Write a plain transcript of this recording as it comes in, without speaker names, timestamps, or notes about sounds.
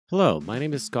Hello, my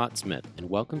name is Scott Smith, and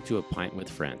welcome to A Pint with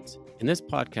Friends. In this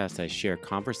podcast, I share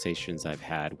conversations I've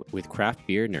had with craft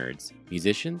beer nerds,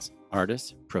 musicians,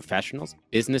 artists, professionals,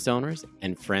 business owners,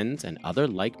 and friends and other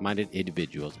like-minded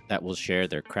individuals that will share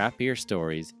their craft beer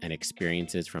stories and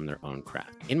experiences from their own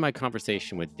craft. In my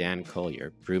conversation with Dan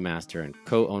Collier, brewmaster and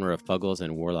co-owner of Fuggles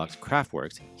and Warlocks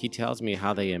Craftworks, he tells me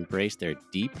how they embrace their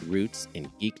deep roots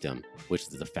in geekdom, which is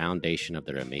the foundation of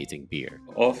their amazing beer.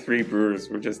 All three brewers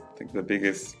were just like the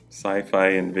biggest sci-fi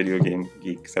and video game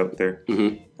geeks out there.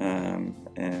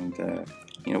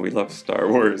 We love Star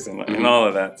Wars and all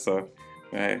of that, so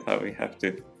I thought we have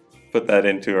to put that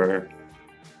into our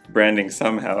branding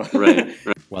somehow. Right.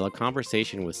 While a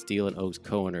conversation with Steel and Oak's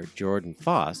co-owner Jordan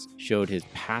Foss showed his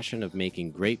passion of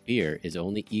making great beer is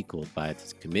only equaled by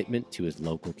his commitment to his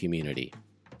local community.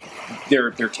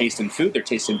 They're tasting food, they're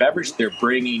tasting beverage, they're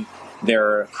bringing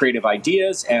their creative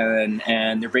ideas and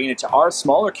they're bringing it to our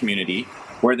smaller community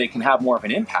where they can have more of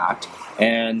an impact.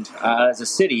 And as a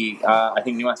city, I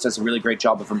think Nuance does a really great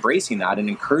job of embracing that and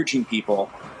encouraging people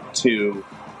to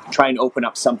try and open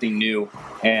up something new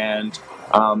and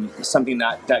something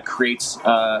that creates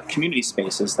community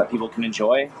spaces that people can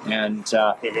enjoy. And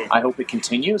I hope it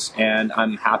continues, and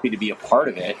I'm happy to be a part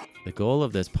of it. The goal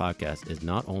of this podcast is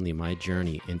not only my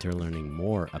journey into learning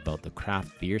more about the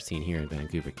craft beer scene here in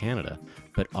Vancouver, Canada,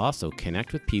 but also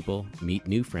connect with people, meet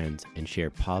new friends, and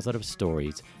share positive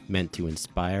stories meant to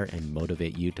inspire and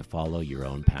motivate you to follow your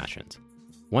own passions.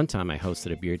 One time I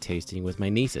hosted a beer tasting with my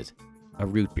nieces, a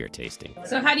root beer tasting.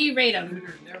 So how do you rate them?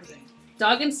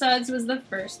 Dog and Suds was the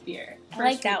first beer. I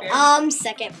like that beer. one.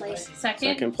 Second place.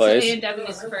 Second place. So A&W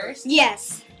is first.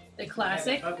 Yes. The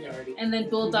classic. And then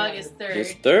Bulldog is third.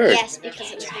 It's third. Yes,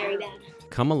 because it was very bad.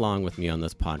 Come along with me on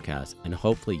this podcast, and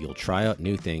hopefully you'll try out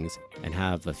new things and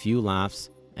have a few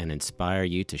laughs and inspire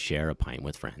you to share a pint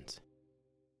with friends.